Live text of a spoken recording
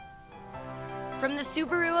From the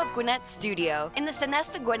Subaru of Gwinnett studio in the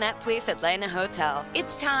Sonesta Gwinnett Place Atlanta Hotel,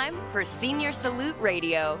 it's time for Senior Salute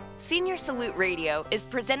Radio. Senior Salute Radio is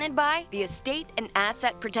presented by the Estate and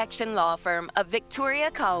Asset Protection Law Firm of Victoria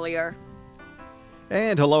Collier.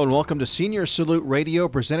 And hello and welcome to Senior Salute Radio,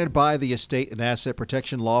 presented by the Estate and Asset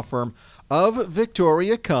Protection Law Firm of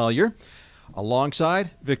Victoria Collier. Alongside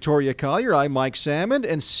Victoria Collier, I'm Mike Salmon,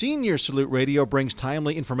 and Senior Salute Radio brings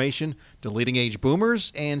timely information to leading-age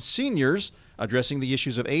boomers and seniors addressing the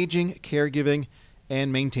issues of aging, caregiving,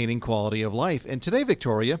 and maintaining quality of life. And today,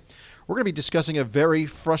 Victoria, we're going to be discussing a very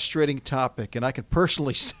frustrating topic, and I can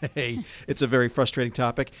personally say it's a very frustrating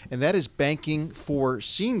topic, and that is banking for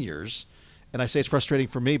seniors. And I say it's frustrating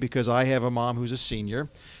for me because I have a mom who's a senior,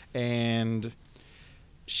 and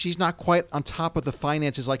she's not quite on top of the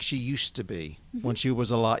finances like she used to be when she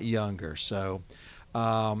was a lot younger. So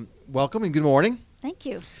welcome and good morning. Thank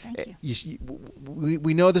you. Thank you.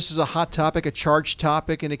 We know this is a hot topic, a charged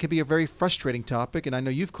topic, and it can be a very frustrating topic. And I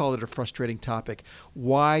know you've called it a frustrating topic.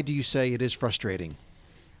 Why do you say it is frustrating?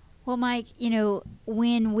 Well, Mike,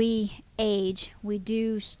 when we age, we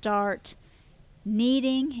do start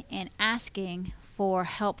needing and asking for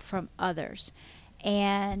help from others.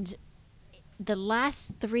 And the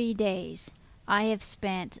last 3 days, I have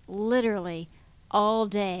spent literally all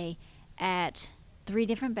day at 3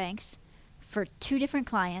 different banks for 2 different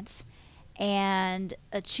clients and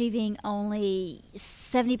achieving only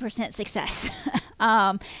 70% success.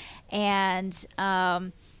 And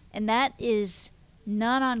that is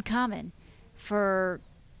not uncommon for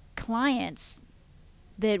clients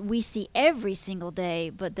that we see every single day,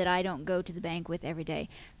 but that I don't go to the bank with every day.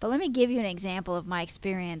 But let me give you an example of my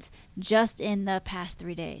experience just in the past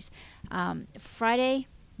 3 days. Friday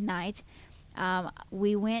night,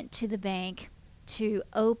 we went to the bank to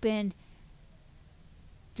open,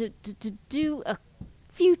 to do a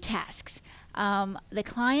few tasks. The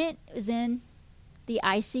client was in the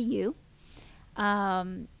ICU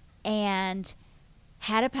and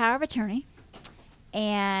had a power of attorney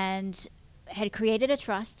and had created a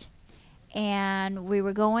trust, and we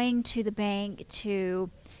were going to the bank to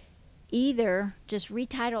either just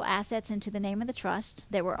retitle assets into the name of the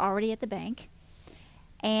trust that were already at the bank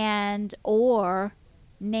and or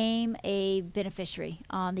name a beneficiary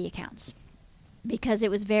on the accounts, because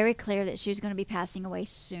it was very clear that she was going to be passing away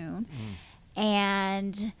soon.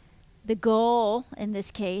 And the goal in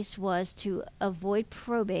this case was to avoid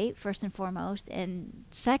probate, first and foremost, and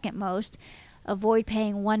second most, avoid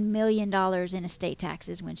paying $1 million in estate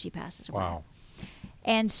taxes when she passes away. Wow.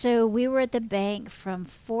 And so we were at the bank from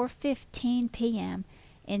 4:15 p.m.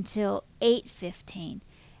 until 8:15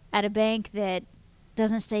 at a bank that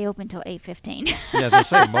doesn't stay open until 8:15. Yeah, as I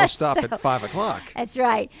say, most stop at 5 o'clock. That's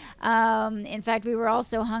right. In fact, we were all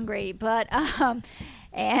so hungry, but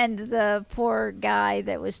and the poor guy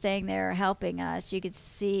that was staying there helping us, you could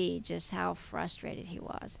see just how frustrated he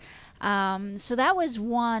was. So that was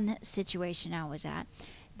one situation I was at.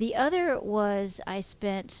 The other was I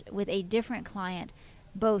spent with a different client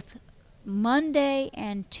both Monday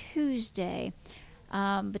and Tuesday,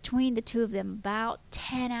 between the two of them, about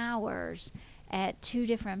 10 hours at 2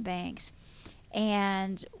 different banks.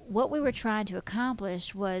 And what we were trying to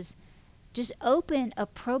accomplish was just open a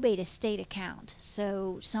probate estate account.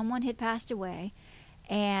 So someone had passed away,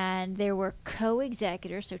 and there were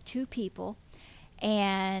co-executors, so 2 people,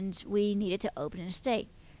 and we needed to open an estate.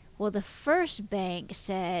 Well, the first bank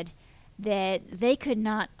said that they could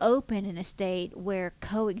not open an estate where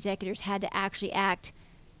co-executors had to actually act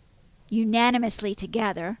unanimously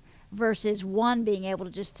together versus one being able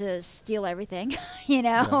to steal everything,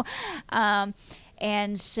 Yeah.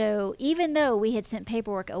 And so even though we had sent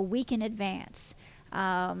paperwork a week in advance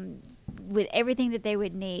with everything that they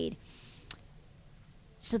would need,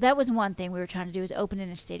 so that was one thing we were trying to do, is open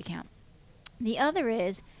an estate account. The other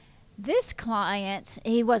is this client,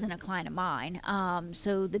 he wasn't a client of mine,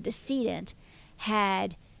 so the decedent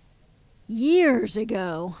had years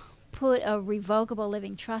ago put a revocable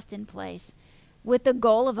living trust in place with the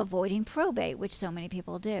goal of avoiding probate, which so many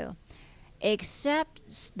people do, except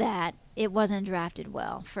that it wasn't drafted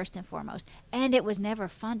well, first and foremost, and it was never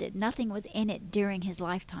funded. Nothing was in it during his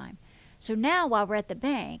lifetime. So now while we're at the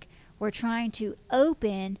bank, we're trying to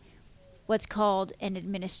open what's called an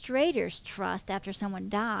administrator's trust after someone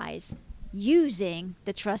dies using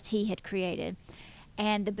the trust he had created.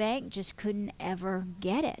 And the bank just couldn't ever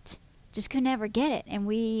get it. And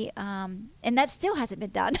we, and that still hasn't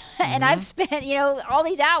been done. And I've spent, all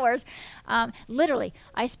these hours. Literally,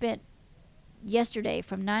 I spent yesterday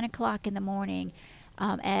from 9 o'clock in the morning.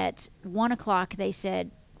 At 1 o'clock, they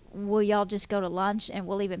said, will y'all just go to lunch and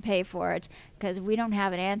we'll even pay for it because we don't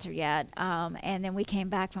have an answer yet. And then we came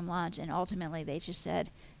back from lunch, and ultimately they just said,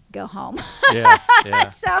 go home. Yeah.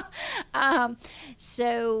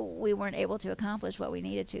 So we weren't able to accomplish what we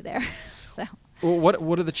needed to there. So. Well,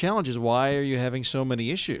 what are the challenges? Why are you having so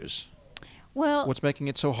many issues? Well, what's making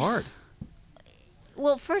it so hard?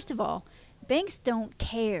 Well, first of all, banks don't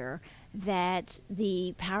care that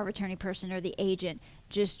the power of attorney person or the agent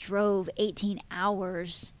just drove 18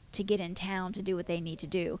 hours to get in town to do what they need to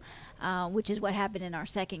do, which is what happened in our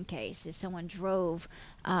second case. Is someone drove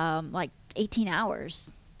like 18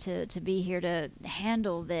 hours to be here to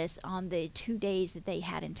handle this on the 2 days that they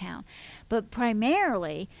had in town. But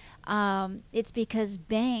primarily, it's because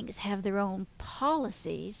banks have their own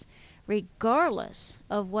policies regardless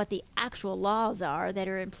of what the actual laws are that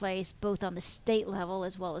are in place both on the state level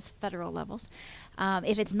as well as federal levels.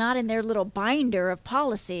 If it's not in their little binder of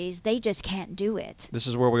policies, they just can't do it. This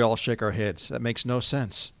is where we all shake our heads. That makes no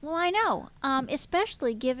sense. Well, I know,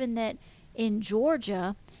 especially given that in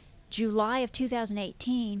Georgia, July of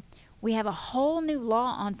 2018, we have a whole new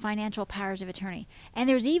law on financial powers of attorney. And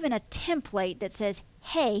there's even a template that says,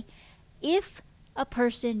 hey, if a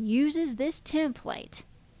person uses this template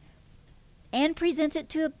and presents it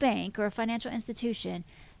to a bank or a financial institution,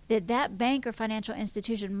 that bank or financial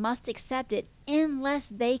institution must accept it unless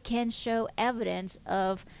they can show evidence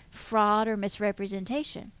of fraud or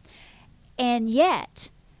misrepresentation. And yet,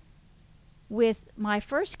 with my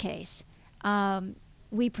first case,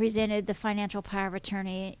 we presented the financial power of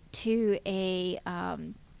attorney to a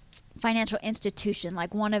financial institution,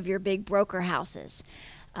 like one of your big broker houses,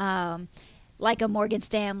 like a Morgan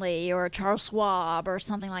Stanley or a Charles Schwab or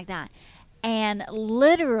something like that. And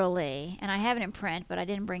literally, and I have it in print, but I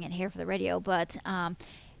didn't bring it here for the radio, but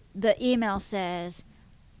the email says,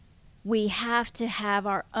 we have to have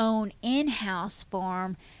our own in-house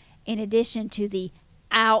form in addition to the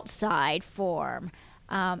outside form.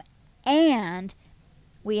 And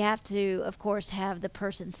we have to, of course, have the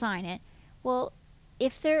person sign it. Well,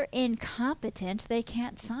 if they're incompetent, they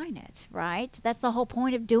can't sign it, right? That's the whole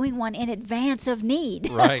point of doing one in advance of need.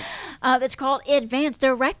 Right. That's called advance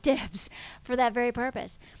directives for that very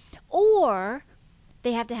purpose. Or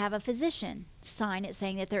they have to have a physician sign it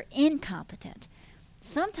saying that they're incompetent.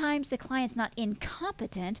 Sometimes the client's not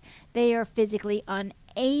incompetent, they are physically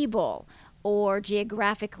unable or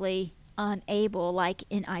geographically unable, like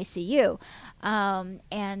in ICU.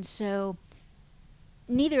 And so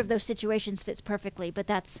neither of those situations fits perfectly, but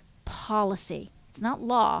that's policy. It's not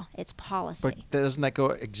law, it's policy. But doesn't that go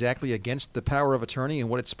exactly against the power of attorney and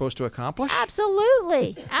what it's supposed to accomplish?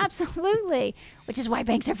 Absolutely. Absolutely. Which is why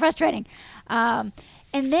banks are frustrating. And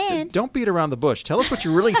then... Don't beat around the bush. Tell us what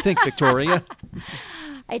you really think, Victoria.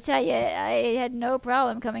 I tell you, I had no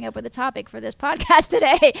problem coming up with a topic for this podcast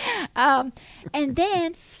today. And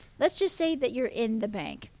then, let's just say that you're in the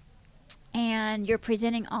bank and you're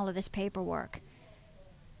presenting all of this paperwork.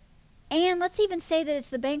 And let's even say that it's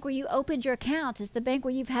the bank where you opened your accounts. It's the bank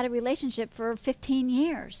where you've had a relationship for 15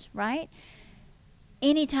 years, right?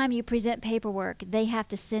 Anytime you present paperwork, they have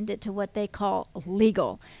to send it to what they call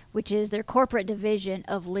legal, which is their corporate division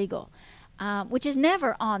of legal, which is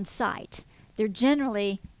never on site. They're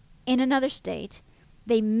generally in another state.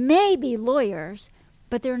 They may be lawyers,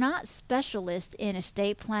 but they're not specialists in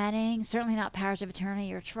estate planning, certainly not powers of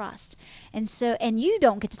attorney or trust. And you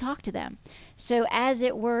don't get to talk to them. So as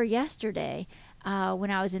it were yesterday,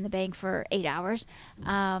 when I was in the bank for 8 hours,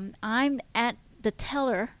 I'm at the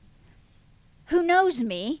teller who knows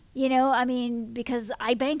me, because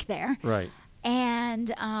I bank there. Right.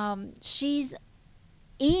 And she's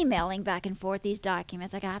emailing back and forth these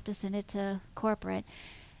documents. Like, I have to send it to corporate.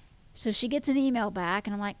 So she gets an email back,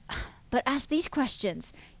 and I'm like, but ask these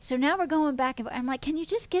questions. So now we're going back, and I'm like, can you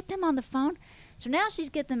just get them on the phone? So now she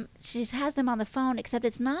has them on the phone, except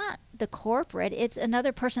it's not the corporate. It's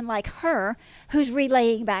another person like her who's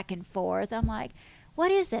relaying back and forth. I'm like,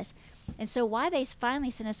 what is this? And so why they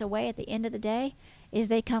finally sent us away at the end of the day is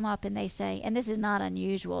they come up and they say, and this is not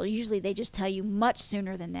unusual, usually they just tell you much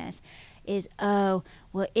sooner than this, is, oh,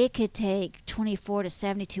 well, it could take 24 to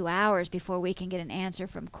 72 hours before we can get an answer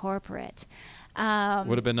from corporate.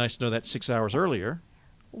 Would have been nice to know that 6 hours earlier.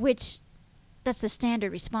 Which, that's the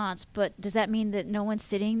standard response, but does that mean that no one's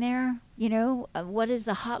sitting there? What is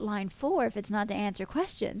the hotline for if it's not to answer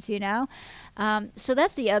questions, So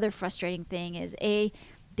that's the other frustrating thing is,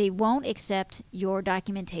 they won't accept your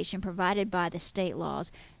documentation provided by the state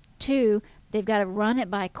laws. 2, they've got to run it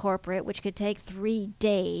by corporate, which could take 3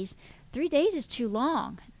 days. 3 days is too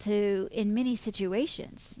long in many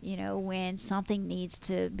situations, when something needs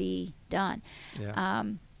to be done. Yeah.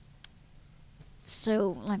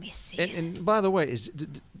 So let me see. And by the way,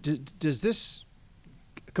 does this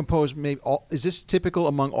compose maybe all? Is this typical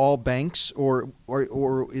among all banks, or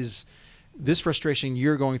is this frustration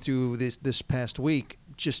you're going through this past week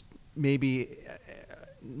just maybe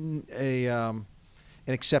an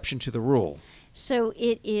exception to the rule? So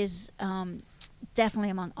it is definitely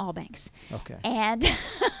among all banks. Okay. And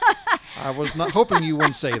I was not hoping you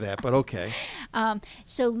wouldn't say that, but okay.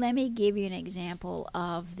 So let me give you an example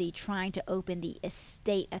of the trying to open the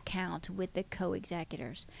estate account with the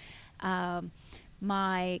co-executors.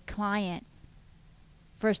 My client,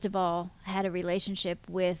 first of all, had a relationship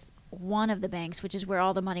with one of the banks, which is where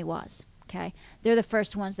all the money was. Okay, they're the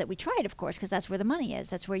first ones that we tried, of course, because that's where the money is.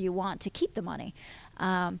 That's where you want to keep the money.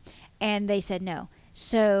 And they said no.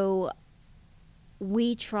 So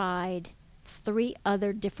we tried 3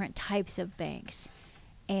 other different types of banks.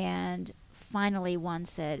 And finally one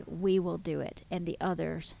said, we will do it. And the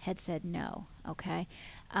others had said no. Okay.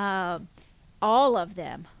 All of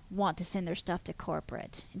them want to send their stuff to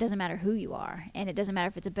corporate. It doesn't matter who you are. And it doesn't matter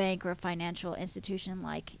if it's a bank or a financial institution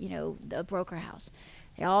like, the broker house.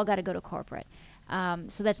 They all got to go to corporate.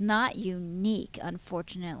 So that's not unique,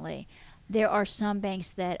 unfortunately. There are some banks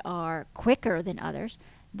that are quicker than others.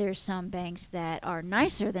 There's some banks that are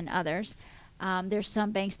nicer than others. There's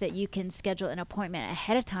some banks that you can schedule an appointment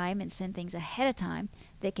ahead of time and send things ahead of time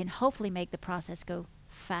that can hopefully make the process go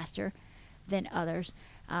faster than others.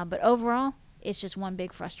 But overall, it's just one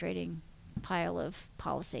big frustrating pile of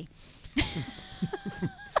policy.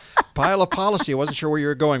 Pile of policy. I wasn't sure where you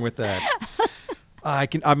were going with that. I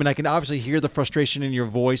can obviously hear the frustration in your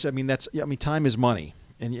voice. Time is money.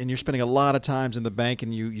 And you're spending a lot of times in the bank,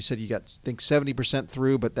 and you said you got, I think, 70%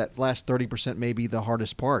 through, but that last 30% may be the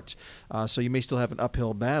hardest part. So you may still have an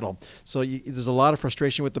uphill battle. So there's a lot of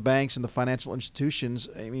frustration with the banks and the financial institutions.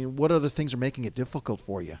 I mean, what other things are making it difficult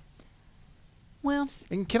for you? Well,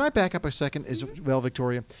 and can I back up a second as well,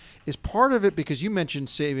 Victoria? Is part of it because you mentioned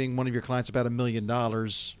saving one of your clients about $1 million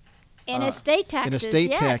in estate taxes?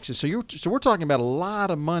 Taxes. So we're talking about a lot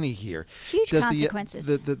of money here. Huge consequences.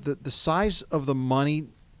 The size of the money,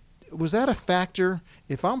 was that a factor?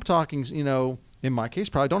 If I'm talking, in my case,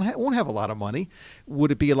 probably won't have a lot of money. Would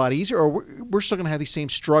it be a lot easier, or we're still going to have these same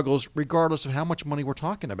struggles regardless of how much money we're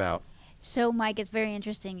talking about? So, Mike, it's very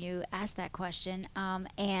interesting you asked that question.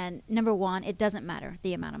 And number one, it doesn't matter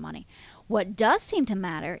the amount of money. What does seem to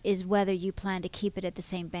matter is whether you plan to keep it at the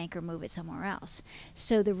same bank or move it somewhere else.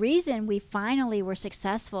 So the reason we finally were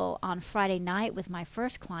successful on Friday night with my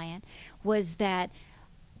first client was that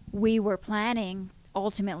we were planning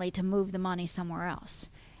ultimately to move the money somewhere else.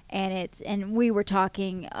 And we were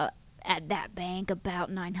talking at that bank about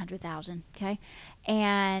 $900,000, okay?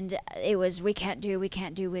 And it was, we can't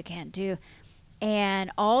do.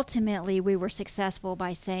 And ultimately, we were successful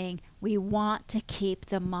by saying, we want to keep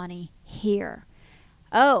the money here.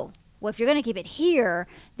 Oh, well, if you're going to keep it here,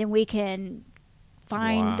 then we can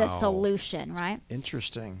find the solution, right?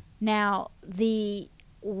 Interesting. Now, the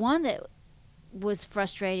one that was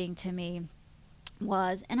frustrating to me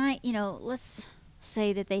was, and let's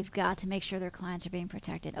say that they've got to make sure their clients are being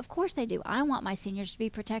protected. Of course they do. I want my seniors to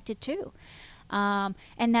be protected too. And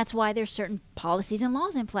that's why there's certain policies and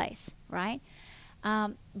laws in place, right?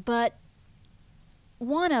 But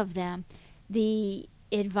one of them, the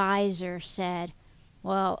advisor said,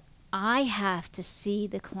 well, I have to see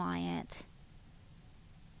the client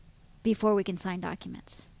before we can sign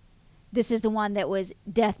documents. This is the one that was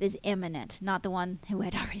death is imminent, not the one who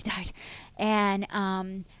had already died. And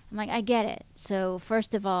I'm like, I get it. So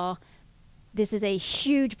first of all, this is a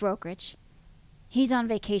huge brokerage. He's on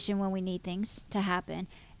vacation when we need things to happen.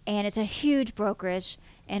 And it's a huge brokerage.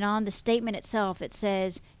 And on the statement itself, it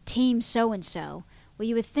says team so-and-so. Well,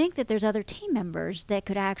 you would think that there's other team members that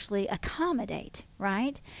could actually accommodate,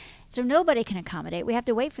 right? So nobody can accommodate. We have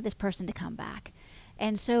to wait for this person to come back.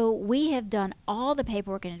 And so we have done all the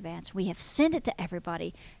paperwork in advance. We have sent it to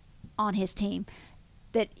everybody on his team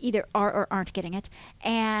that either are or aren't getting it.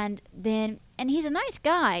 And he's a nice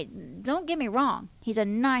guy. Don't get me wrong. He's a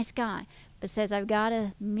nice guy. But says, I've got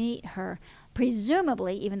to meet her,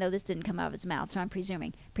 presumably, even though this didn't come out of his mouth, so I'm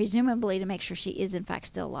presumably to make sure she is, in fact,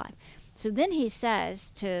 still alive. So then he says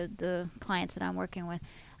to the clients that I'm working with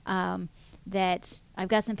that I've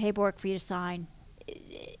got some paperwork for you to sign,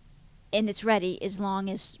 and it's ready as long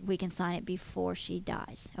as we can sign it before she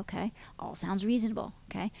dies, okay? All sounds reasonable,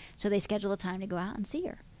 okay? So they schedule a time to go out and see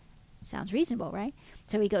her. Sounds reasonable, right?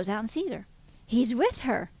 So he goes out and sees her. He's with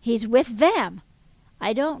her. He's with them.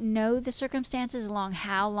 I don't know the circumstances along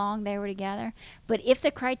how long they were together, but if the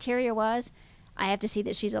criteria was, I have to see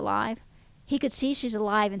that she's alive, he could see she's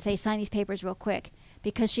alive and say, sign these papers real quick.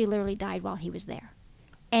 because she literally died while he was there.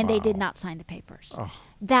 And they did not sign the papers. Oh.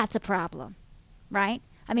 That's a problem, right?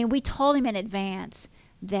 I mean, we told him in advance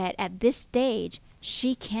that at this stage,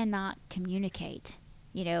 she cannot communicate.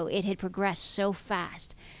 You know, it had progressed so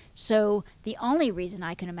fast. So the only reason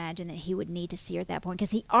I can imagine that he would need to see her at that point,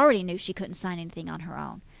 because he already knew she couldn't sign anything on her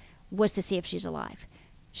own, was to see if she's alive.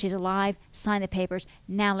 She's alive, sign the papers,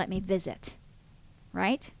 now let me visit.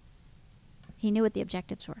 Right? He knew what the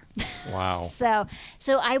objectives were. Wow. So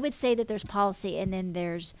I would say that there's policy, and then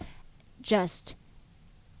there's just,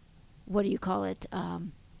 what do you call it?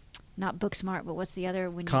 Not book smart, but what's the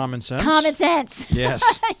other? Common sense? Common sense.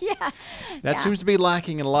 Yes. Yeah. That seems to be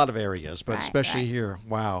lacking in a lot of areas, but Right, especially right. here.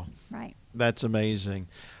 Wow. Right. That's amazing.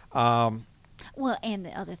 Well, and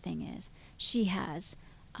the other thing is, she has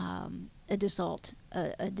a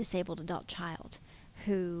disabled adult child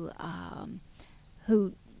who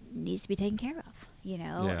needs to be taken care of, you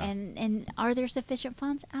know. Yeah. And are there sufficient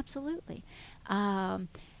funds? Absolutely.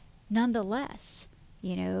 Nonetheless,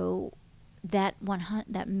 you know, that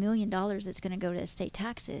 $1 million that's going to go to estate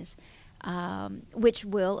taxes, which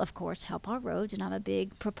will, of course, help our roads. And I'm a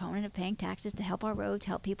big proponent of paying taxes to help our roads,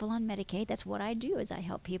 help people on Medicaid. That's what I do, is I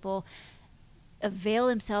help people avail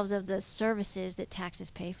themselves of the services that taxes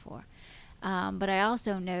pay for. But I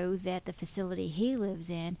also know that the facility he lives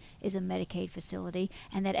in is a Medicaid facility,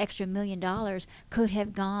 and that extra $1 million could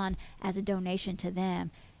have gone as a donation to them,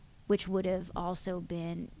 which would have also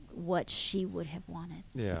been what she would have wanted.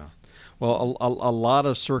 Yeah. Well, a lot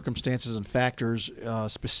of circumstances and factors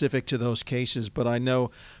specific to those cases, but I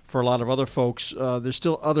know for a lot of other folks, there's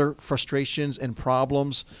still other frustrations and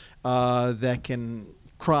problems that can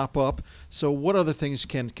crop up. So what other things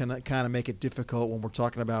can kind of make it difficult when we're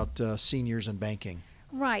talking about seniors and banking?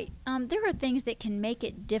 Right. There are things that can make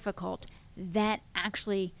it difficult that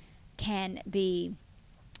actually can be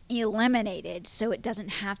eliminated so it doesn't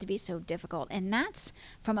have to be so difficult. And that's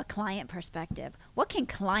from a client perspective. What can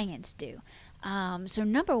clients do? So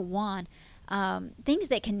number one, things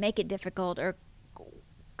that can make it difficult are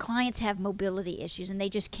clients have mobility issues and they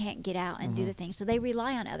just can't get out and do the things. So they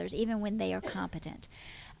rely on others even when they are competent.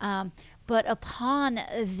 But upon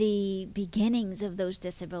the beginnings of those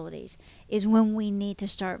disabilities is when we need to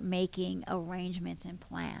start making arrangements and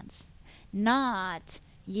plans. Not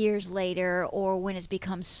years later or when it's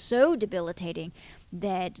become so debilitating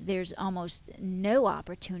that there's almost no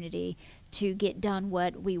opportunity to get done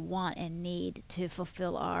what we want and need to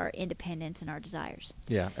fulfill our independence and our desires.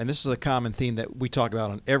 Yeah, and this is a common theme that we talk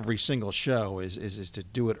about on every single show is to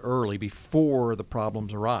do it early before the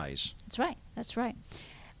problems arise. That's right. That's right.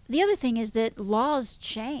 The other thing is that laws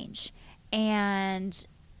change, and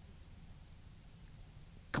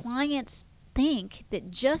clients think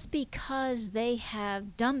that just because they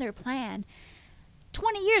have done their plan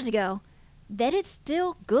 20 years ago, that it's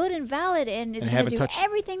still good and valid and is going to do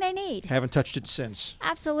everything they need. Haven't touched it since.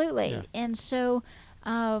 Absolutely. Yeah. And so,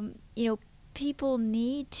 people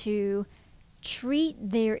need to treat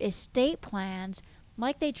their estate plans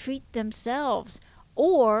like they treat themselves,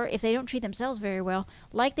 or if they don't treat themselves very well,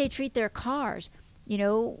 like they treat their cars. You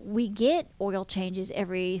know, we get oil changes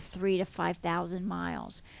every 3,000 to 5,000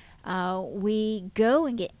 miles. We go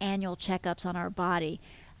and get annual checkups on our body.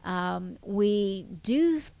 We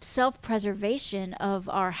do self-preservation of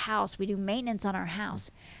our house. We do maintenance on our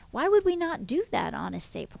house. Why would we not do that on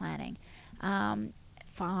estate planning?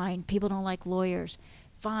 Fine, people don't like lawyers.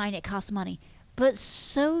 Fine, it costs money. But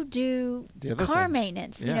so do car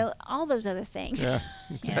maintenance, you know, all those other things. Yeah,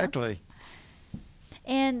 exactly. You know?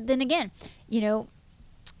 And then again,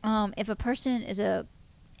 if a person is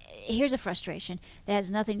here's a frustration that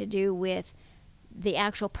has nothing to do with the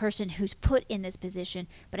actual person who's put in this position,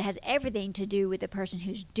 but it has everything to do with the person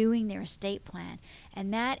who's doing their estate plan.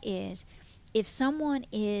 And that is, if someone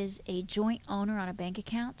is a joint owner on a bank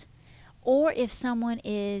account, or if someone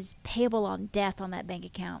is payable on death on that bank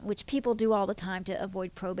account, which people do all the time to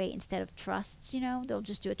avoid probate instead of trusts, they'll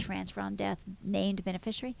just do a transfer on death, named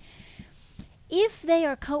beneficiary. If they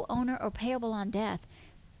are co-owner or payable on death,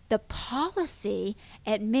 the policy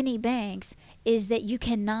at many banks is that you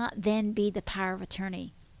cannot then be the power of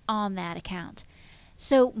attorney on that account.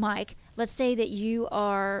 So, Mike, let's say that you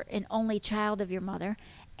are an only child of your mother,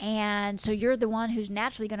 and so you're the one who's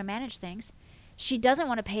naturally going to manage things. She doesn't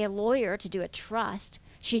want to pay a lawyer to do a trust.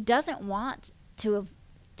 She doesn't want to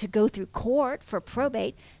go through court for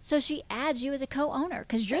probate, so she adds you as a co-owner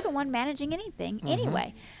because you're the one managing anything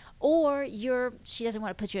anyway. Or she doesn't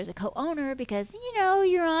want to put you as a co-owner because,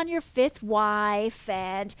 you're on your fifth wife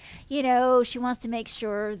and, she wants to make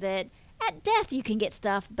sure that at death you can get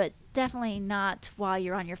stuff, but definitely not while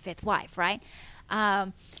you're on your fifth wife, right?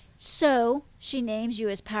 So she names you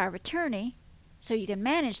as power of attorney so you can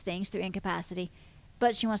manage things through incapacity,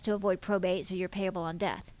 but she wants to avoid probate so you're payable on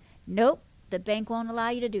death. Nope, the bank won't allow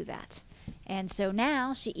you to do that. And so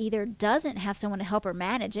now she either doesn't have someone to help her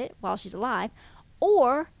manage it while she's alive,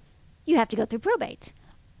 or you have to go through probate,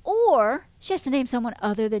 or she has to name someone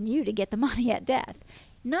other than you to get the money at death.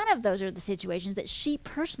 None of those are the situations that she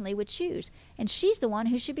personally would choose, and she's the one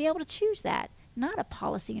who should be able to choose that, not a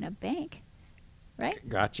policy in a bank, right?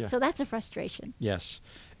 Gotcha. So that's a frustration. Yes.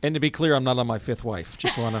 And to be clear, I'm not on my fifth wife.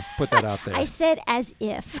 Just want to put that out there. I said as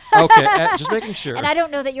if. Okay, just making sure. And I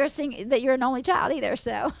don't know that you're an only child either,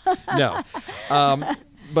 so. No.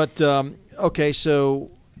 Okay,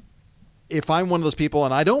 so if I'm one of those people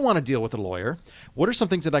and I don't want to deal with a lawyer, what are some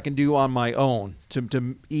things that I can do on my own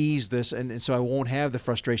to ease this and so I won't have the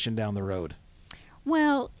frustration down the road?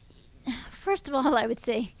 Well, first of all, I would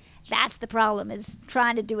say that's the problem, is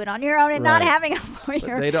trying to do it on your own and not having a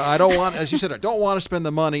lawyer. I don't want, as you said, I don't want to spend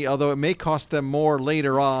the money, although it may cost them more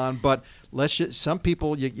later on. But some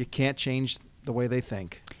people, you can't change the way they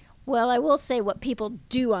think. Well, I will say what people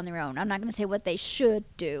do on their own. I'm not going to say what they should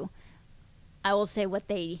do. I will say what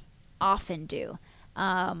they often do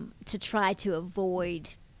to try to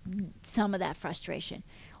avoid some of that frustration.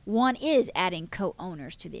 One is adding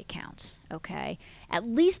co-owners to the account, okay? At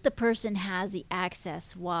least the person has the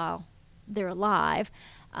access while they're alive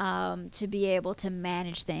to be able to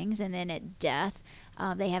manage things, and then at death,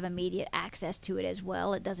 they have immediate access to it as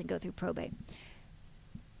well. It doesn't go through probate.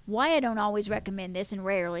 Why I don't always recommend this, and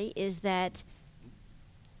rarely, is that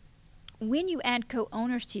when you add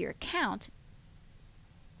co-owners to your account,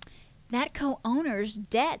 that co-owner's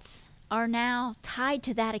debts are now tied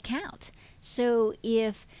to that account. So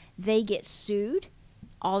if they get sued,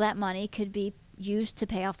 all that money could be used to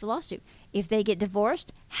pay off the lawsuit. If they get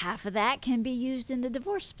divorced, half of that can be used in the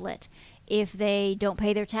divorce split. If they don't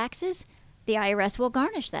pay their taxes, the IRS will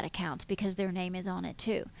garnish that account because their name is on it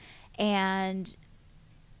too. And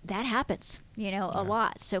that happens, a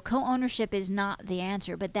lot. So co-ownership is not the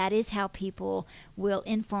answer, but that is how people will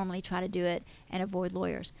informally try to do it and avoid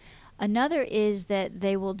lawyers. Another is that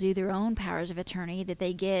they will do their own powers of attorney that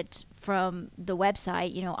they get from the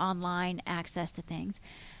website, online access to things.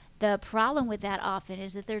 The problem with that often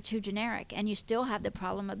is that they're too generic, and you still have the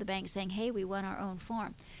problem of the bank saying, hey, we want our own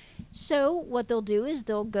form. So what they'll do is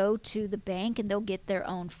they'll go to the bank and they'll get their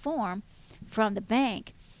own form from the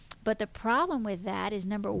bank. But the problem with that is,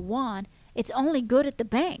 number one, it's only good at the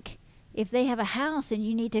bank. If they have a house and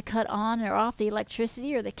you need to cut on or off the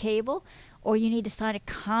electricity or the cable, or you need to sign a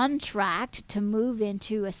contract to move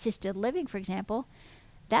into assisted living, for example,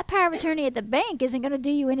 that power of attorney at the bank isn't going to do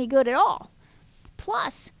you any good at all.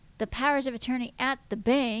 Plus, the powers of attorney at the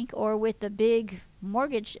bank or with the big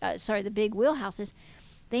the big wheelhouses,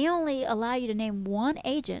 they only allow you to name one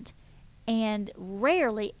agent and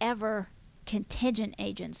rarely ever contingent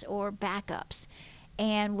agents or backups.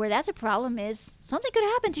 And where that's a problem is something could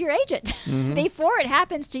happen to your agent before it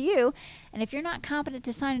happens to you. And if you're not competent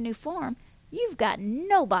to sign a new form, you've got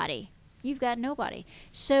nobody.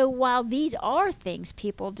 So while these are things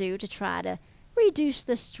people do to try to reduce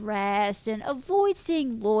the stress and avoid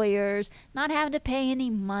seeing lawyers, not having to pay any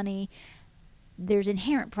money, there's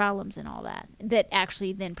inherent problems in all that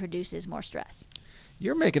actually then produces more stress.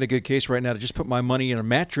 You're making a good case right now to just put my money in a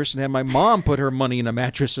mattress and have my mom put her money in a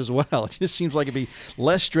mattress as well. It just seems like it'd be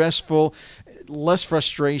less stressful, less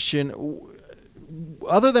frustration.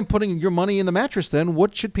 Other than putting your money in the mattress, then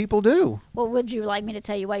what should people do? Well, would you like me to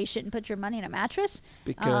tell you why you shouldn't put your money in a mattress?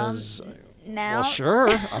 Because, now, well, sure,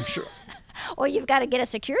 I'm sure. Or you've got to get a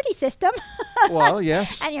security system. Well,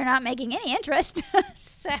 yes. And you're not making any interest.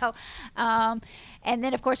 So, and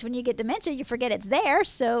then, of course, when you get dementia, you forget it's there.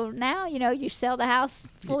 So now, you sell the house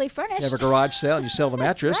fully furnished. You have a garage sale and you sell the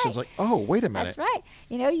mattress. Right. And it's like, oh, wait a minute. That's right.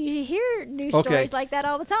 You hear news stories like that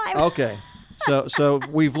all the time. Okay. So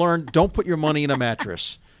we've learned, don't put your money in a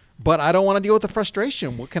mattress. But I don't want to deal with the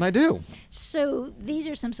frustration. What can I do? So these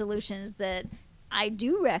are some solutions that I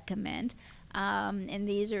do recommend. And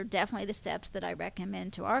these are definitely the steps that I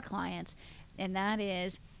recommend to our clients. And that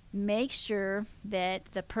is, make sure that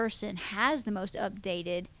the person has the most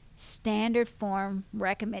updated standard form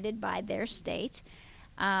recommended by their state.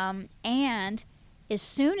 And as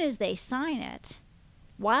soon as they sign it,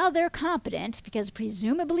 while they're competent, because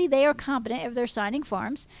presumably they are competent if they're signing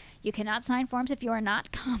forms, you cannot sign forms if you are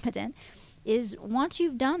not competent, is once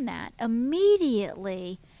you've done that,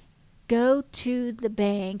 immediately go to the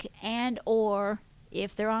bank and or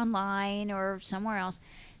if they're online or somewhere else,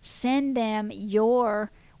 send them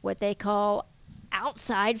your what they call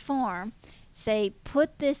outside form. Say,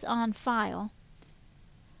 put this on file,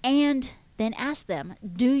 and then ask them,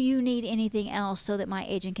 do you need anything else so that my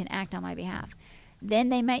agent can act on my behalf? Then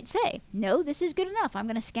they might say, no, this is good enough. I'm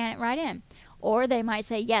going to scan it right in. Or they might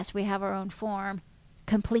say, yes, we have our own form.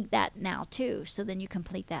 Complete that now too. So then you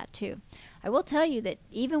complete that too. I will tell you that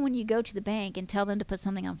even when you go to the bank and tell them to put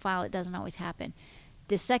something on file, it doesn't always happen.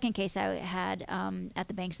 The second case I had at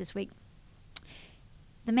the banks this week,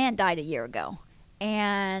 the man died a year ago.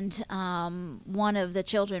 And one of the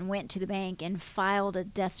children went to the bank and filed a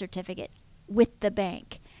death certificate with the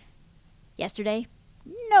bank. Yesterday,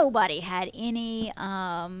 nobody had any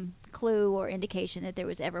clue or indication that there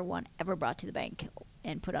was ever one ever brought to the bank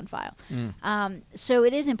and put on file. So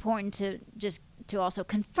it is important to also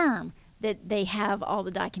confirm that they have all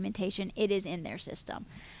the documentation. It is in their system.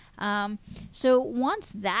 So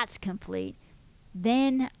once that's complete,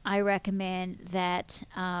 then I recommend that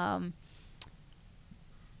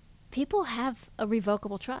people have a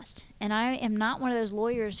revocable trust. And I am not one of those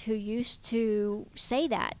lawyers who used to say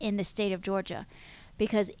that in the state of Georgia.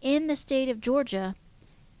 Because in the state of Georgia,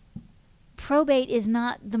 probate is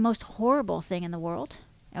not the most horrible thing in the world,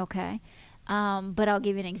 okay? But I'll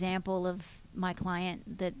give you an example of my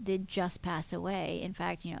client that did just pass away. In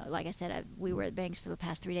fact, like I said, we were at banks for the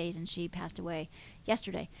past 3 days, and she passed away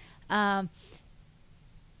yesterday.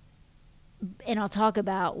 And I'll talk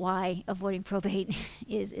about why avoiding probate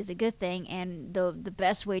is a good thing, and the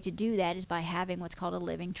best way to do that is by having what's called a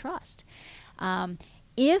living trust.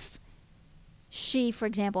 If she, for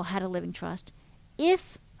example, had a living trust,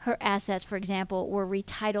 if her assets, for example, were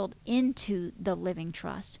retitled into the living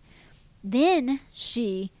trust, then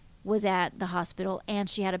she was at the hospital and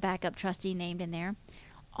she had a backup trustee named in there,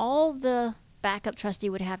 all the backup trustee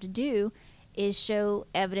would have to do is show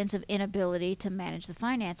evidence of inability to manage the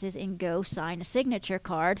finances and go sign a signature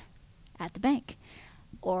card at the bank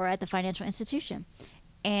or at the financial institution,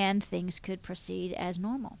 and things could proceed as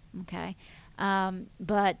normal, okay?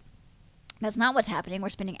 But that's not what's happening. We're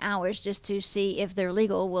spending hours just to see if their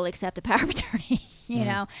legal will accept a power of attorney, you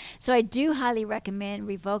know? So I do highly recommend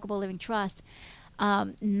revocable living trust,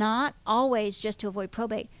 not always just to avoid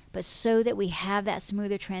probate, but so that we have that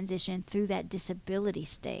smoother transition through that disability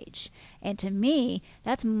stage. And to me,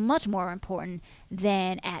 that's much more important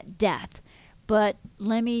than at death. But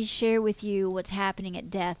let me share with you what's happening at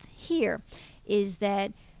death here, is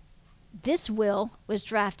that this will was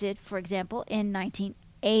drafted, for example, in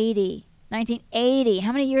 1980. 1980.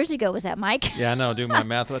 How many years ago was that, Mike? Yeah, I know. Doing my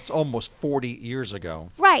math, that's almost 40 years ago.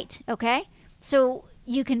 Right. Okay. So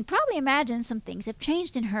you can probably imagine some things have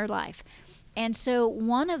changed in her life. And so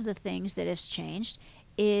one of the things that has changed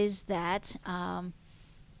is that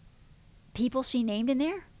people she named in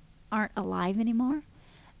there aren't alive anymore.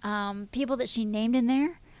 People that she named in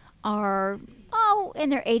there are,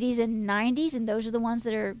 in their 80s and 90s, and those are the ones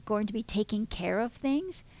that are going to be taking care of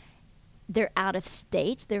things. They're out of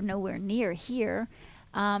state. They're nowhere near here.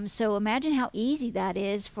 So imagine how easy that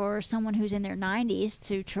is for someone who's in their 90s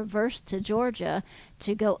to traverse to Georgia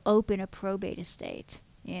to go open a probate estate,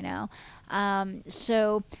 you know.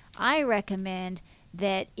 So I recommend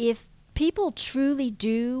that if people truly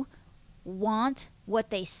do want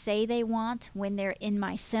what they say they want when they're in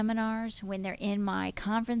my seminars, when they're in my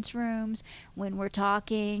conference rooms, when we're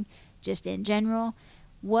talking just in general,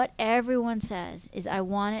 what everyone says is, I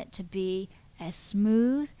want it to be as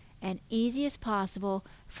smooth and easy as possible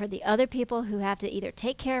for the other people who have to either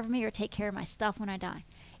take care of me or take care of my stuff when I die.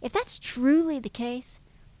 If that's truly the case,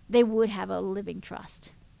 they would have a living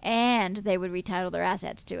trust, and they would retitle their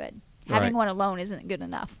assets to it. Having one alone isn't good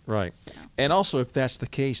enough. Right. So. And also, if that's the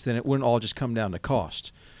case, then it wouldn't all just come down to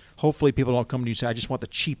cost. Hopefully, people don't come to you and say, "I just want the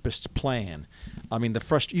cheapest plan." I mean,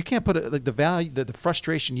 you can't put the value, the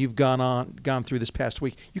frustration you've gone through this past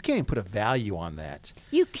week. You can't even put a value on that.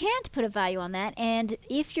 You can't put a value on that, and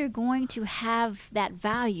if you're going to have that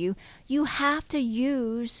value, you have to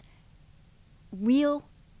use real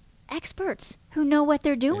experts who know what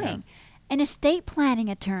they're doing. Yeah. An estate planning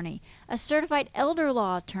attorney, a certified elder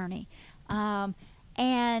law attorney,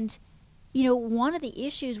 and one of the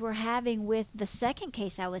issues we're having with the second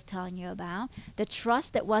case I was telling you about, the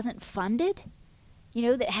trust that wasn't funded,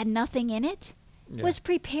 that had nothing in it, was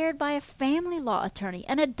prepared by a family law attorney,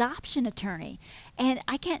 an adoption attorney. And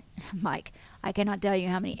I cannot tell you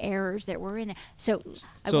how many errors there were in it.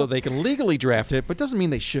 So they can legally draft it, but doesn't mean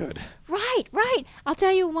they should. Right. I'll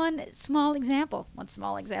tell you one small example.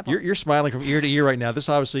 You're smiling from ear to ear right now. This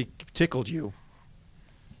obviously tickled you.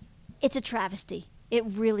 It's a travesty. It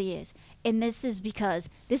really is. And this is because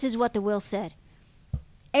this is what the will said.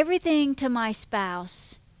 Everything to my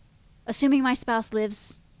spouse, assuming my spouse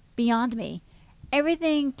lives beyond me,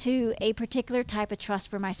 everything to a particular type of trust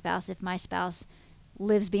for my spouse if my spouse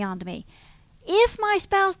lives beyond me. If my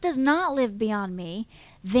spouse does not live beyond me,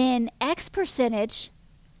 then X percentage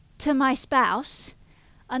to my spouse,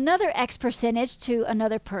 another X percentage to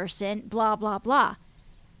another person, blah, blah, blah.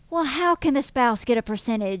 Well, how can the spouse get a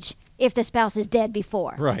percentage if the spouse is dead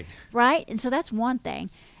before? Right. Right? And so that's one thing.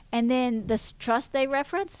 And then the trust they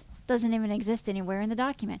reference doesn't even exist anywhere in the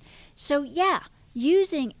document. So, yeah,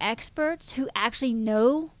 using experts who actually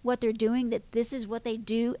know what they're doing, that this is what they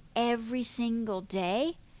do every single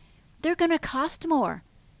day, they're going to cost more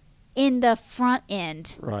in the front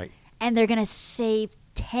end. Right. And they're going to save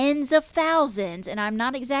tens of thousands, and I'm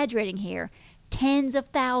not exaggerating here, tens of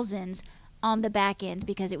thousands on the back end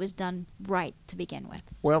because it was done right to begin with.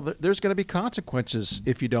 Well, there's going to be consequences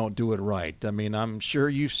if you don't do it right. I mean, I'm sure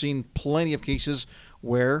you've seen plenty of cases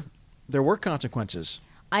where there were consequences.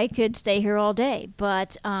 I could stay here all day,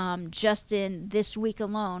 but just in this week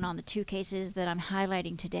alone on the two cases that I'm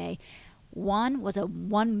highlighting today, one was a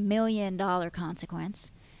 $1 million consequence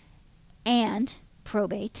and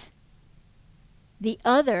probate. The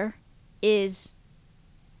other is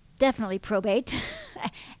definitely probate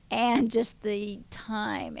and just the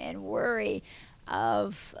time and worry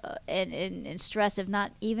of and stress of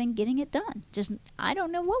not even getting it done. Just I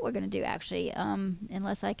don't know what we're going to do actually,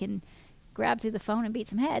 unless I can grab through the phone and beat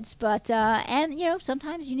some heads. But and you know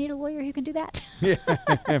sometimes you need a lawyer who can do that. Yeah.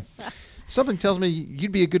 So. Something tells me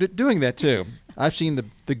you'd be good at doing that too. I've seen the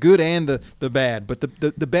good and the bad, but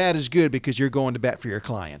the bad is good because you're going to bat for your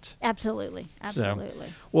client. Absolutely. So,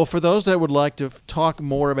 well, for those that would like to talk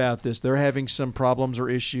more about this, they're having some problems or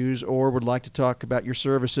issues or would like to talk about your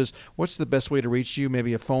services, what's the best way to reach you?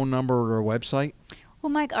 Maybe a phone number or a website?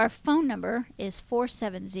 Well, Mike, our phone number is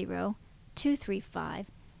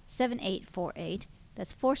 470-235-7848.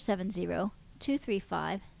 That's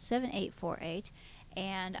 470-235-7848.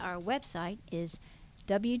 And our website is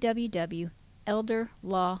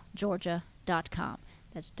www.elderlawgeorgia.com.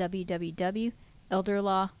 That's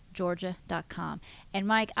www.elderlawgeorgia.com. And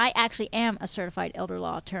Mike, I actually am a certified elder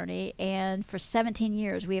law attorney, and for 17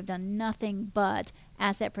 years we have done nothing but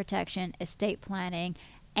asset protection, estate planning,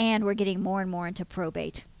 and we're getting more and more into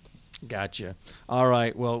probate. Gotcha. All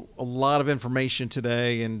right. Well, a lot of information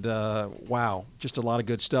today, and wow, just a lot of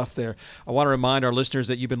good stuff there. I want to remind our listeners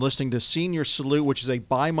that you've been listening to Senior Salute, which is a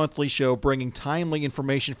bi-monthly show bringing timely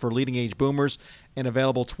information for leading-age boomers and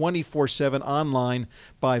available 24/7 online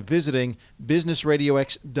by visiting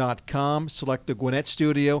businessradiox.com, select the Gwinnett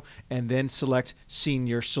Studio, and then select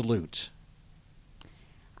Senior Salute.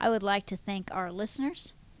 I would like to thank our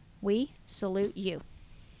listeners. We salute you.